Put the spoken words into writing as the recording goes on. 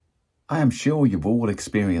I am sure you've all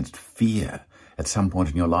experienced fear at some point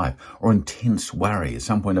in your life, or intense worry at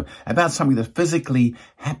some point about something that's physically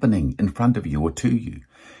happening in front of you or to you.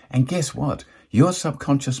 And guess what? Your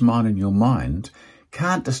subconscious mind and your mind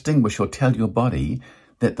can't distinguish or tell your body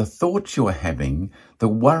that the thoughts you're having, the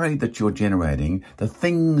worry that you're generating, the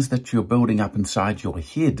things that you're building up inside your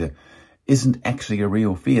head isn't actually a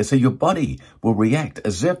real fear. So your body will react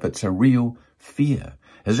as if it's a real fear,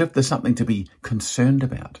 as if there's something to be concerned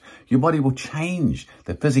about. Your body will change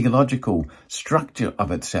the physiological structure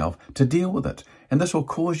of itself to deal with it. And this will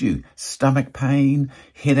cause you stomach pain,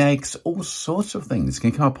 headaches, all sorts of things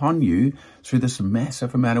can come upon you through this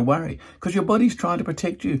massive amount of worry. Because your body's trying to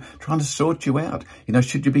protect you, trying to sort you out.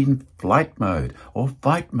 Should you be in flight mode or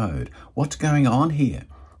fight mode? What's going on here?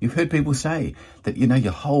 You've heard people say that,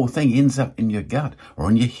 your whole thing ends up in your gut or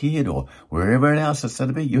in your head or wherever else it's going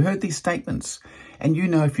to be. You heard these statements. And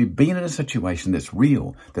if you've been in a situation that's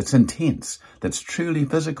real, that's intense, that's truly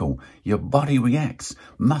physical, your body reacts,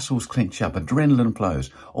 muscles clench up, adrenaline flows,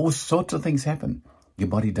 all sorts of things happen. Your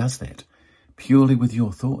body does that purely with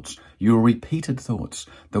your thoughts, your repeated thoughts,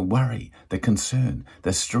 the worry, the concern,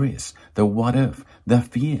 the stress, the what if, the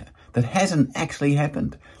fear that hasn't actually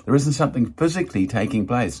happened. There isn't something physically taking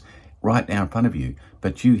place right now in front of you,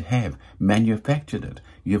 but you have manufactured it.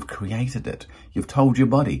 You've created it. You've told your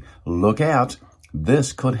body, look out.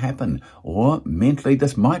 This could happen, or mentally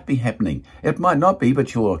this might be happening. It might not be,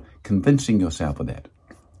 but you're convincing yourself of that.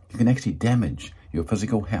 You can actually damage your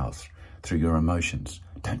physical health through your emotions.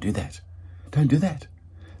 Don't do that. Don't do that.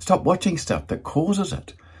 Stop watching stuff that causes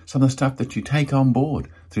it. Some of the stuff that you take on board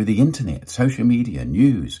through the internet, social media,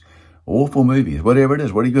 news, awful movies, whatever it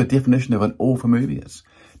is. Whatever your definition of an awful movie is.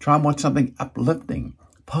 Try and watch something uplifting,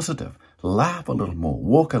 positive. Laugh a little more,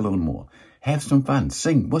 walk a little more, have some fun,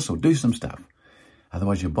 sing, whistle, do some stuff.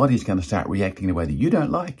 Otherwise, your body's going to start reacting in a way that you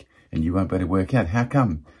don't like, and you won't be able to work out, how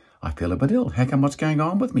come I feel a bit ill? How come what's going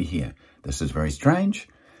on with me here? This is very strange.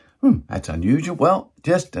 That's unusual. Well,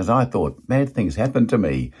 just as I thought, bad things happen to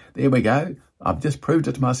me. There we go. I've just proved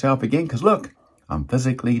it to myself again, because look, I'm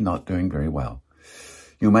physically not doing very well.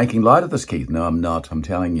 You're making light of this, Keith. No, I'm not. I'm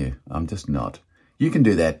telling you, I'm just not. You can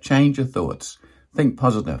do that. Change your thoughts. Think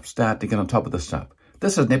positive. Start to get on top of this stuff.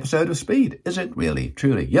 This is an episode of Speed. Is it really?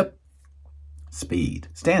 Truly? Yep. Speed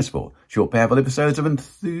stands for short, powerful episodes of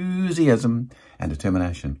enthusiasm and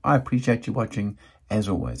determination. I appreciate you watching. As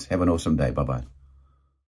always, have an awesome day. Bye-bye.